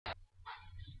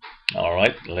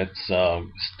Alright, let's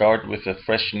start with a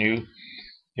fresh new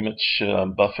image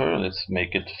buffer. Let's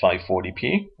make it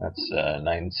 540p. That's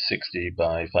 960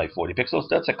 by 540 pixels.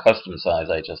 That's a custom size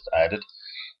I just added.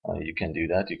 You can do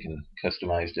that. You can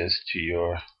customize this to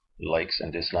your likes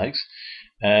and dislikes.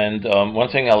 And one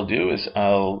thing I'll do is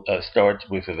I'll start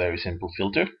with a very simple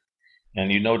filter.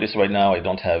 And you notice right now I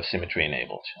don't have symmetry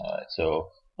enabled. Alright, so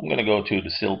I'm going to go to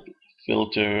the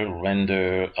filter,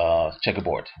 render,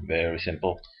 checkerboard. Very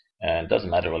simple. And it doesn't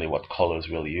matter really what colors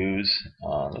we'll use.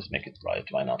 Let's make it bright.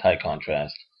 Why not? High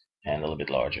contrast and a little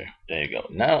bit larger. There you go.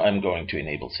 Now I'm going to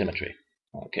enable symmetry.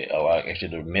 Okay,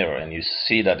 actually the mirror, and you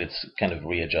see that it's kind of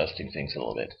readjusting things a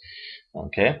little bit.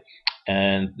 Okay,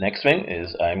 and next thing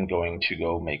is I'm going to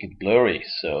go make it blurry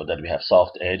so that we have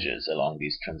soft edges along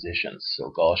these transitions.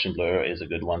 So Gaussian blur is a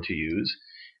good one to use.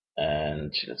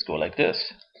 And let's go like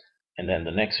this. And then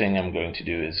the next thing I'm going to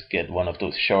do is get one of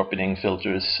those sharpening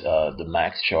filters. The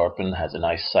Max Sharpen has a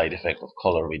nice side effect of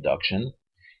color reduction,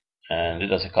 and it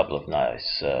does a couple of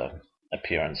nice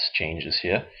appearance changes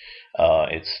here.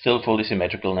 It's still fully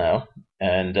symmetrical now.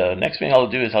 And next thing I'll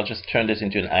do is I'll just turn this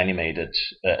into an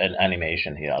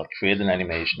animation here. I'll create an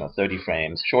animation of 30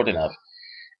 frames, short enough,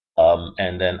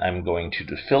 and then I'm going to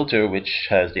do filter, which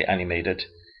has the animated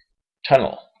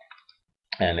tunnel.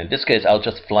 And in this case, I'll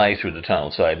just fly through the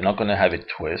tunnel. So I'm not going to have it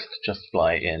twist, just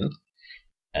fly in.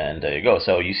 And there you go.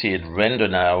 So you see it render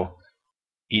now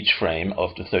each frame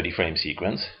of the 30 frame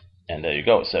sequence. And there you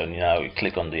go. So now you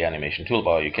click on the animation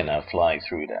toolbar, you can now fly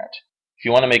through that. If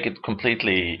you want to make it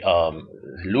completely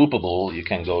loopable, you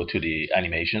can go to the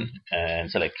animation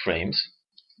and select frames.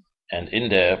 And in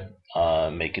there,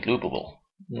 make it loopable.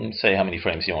 Say how many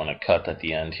frames you want to cut at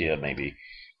the end here, maybe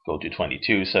go to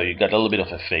 22, so you got a little bit of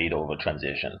a fade over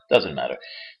transition. Doesn't matter.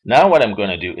 Now what I'm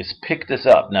going to do is pick this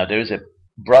up. Now there's a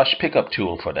brush pickup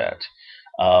tool for that,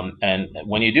 and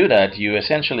when you do that, you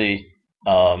essentially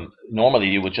normally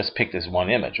you would just pick this one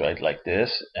image, right, like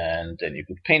this, and then you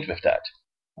could paint with that.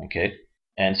 Okay,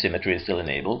 and symmetry is still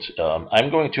enabled. I'm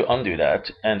going to undo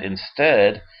that, and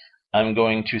instead I'm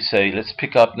going to say, let's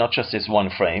pick up not just this one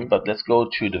frame, but let's go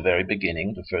to the very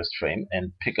beginning, the first frame,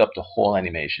 and pick up the whole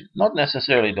animation. Not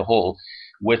necessarily the whole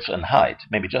width and height,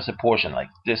 maybe just a portion like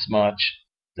this much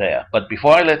there. But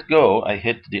before I let go, I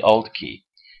hit the Alt key.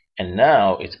 And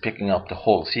now it's picking up the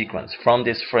whole sequence from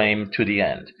this frame to the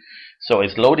end. So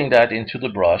it's loading that into the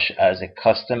brush as a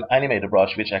custom animated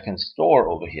brush, which I can store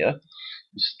over here.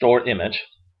 Store image.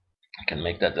 I can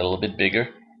make that a little bit bigger.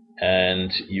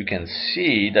 And you can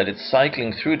see that it's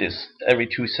cycling through this every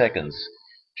 2 seconds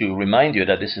to remind you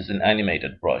that this is an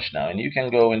animated brush now. And you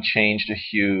can go and change the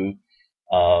hue.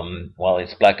 Well,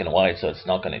 it's black and white, so it's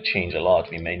not going to change a lot.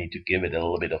 We may need to give it a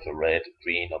little bit of a red,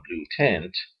 green, or blue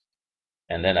tint.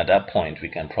 And then at that point, we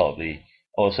can probably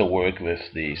also work with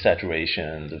the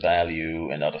saturation, the value,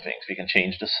 and other things. We can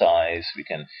change the size. We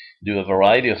can do a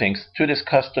variety of things. To this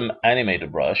custom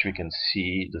animated brush, we can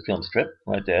see the film strip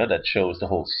right there that shows the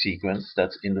whole sequence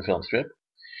that's in the film strip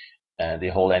and the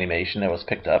whole animation that was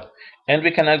picked up. And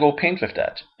we can now go paint with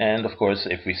that. And of course,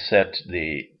 if we set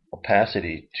the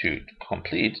opacity to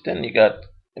complete, then you got,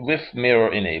 with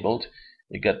mirror enabled,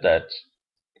 you get that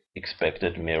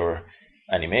expected mirror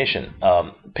animation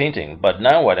painting. But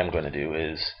now what I'm going to do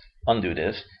is undo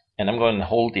this, and I'm going to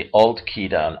hold the Alt key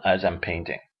down as I'm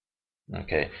painting.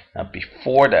 Okay, now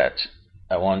before that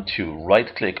I want to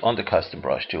right click on the custom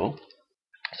brush tool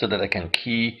so that I can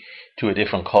key to a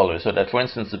different color, so that for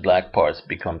instance the black parts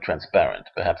become transparent.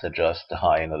 Perhaps adjust the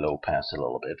high and the low pass a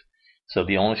little bit, so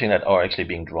the only thing that are actually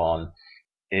being drawn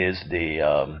is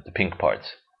the pink parts.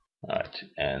 Alright,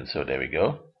 and so there we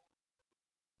go.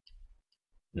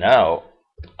 Now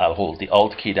I'll hold the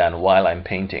Alt key down while I'm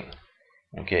painting.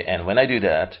 Okay, and when I do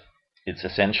that, it's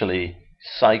essentially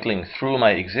cycling through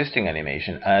my existing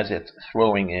animation as it's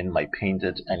throwing in my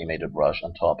painted animated brush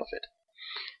on top of it.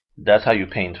 That's how you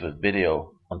paint with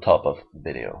video on top of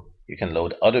video. You can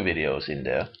load other videos in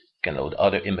there, you can load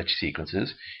other image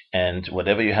sequences, and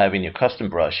whatever you have in your custom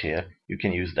brush here, you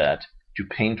can use that to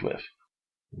paint with.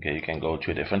 Okay, you can go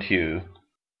to a different hue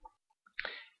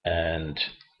and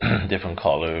different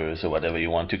colors or whatever you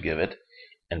want to give it,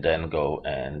 and then go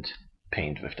and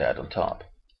paint with that on top.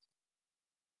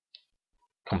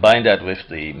 Combine that with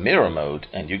the mirror mode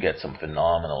and you get some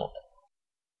phenomenal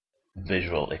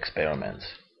visual experiments.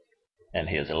 And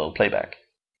here's a little playback.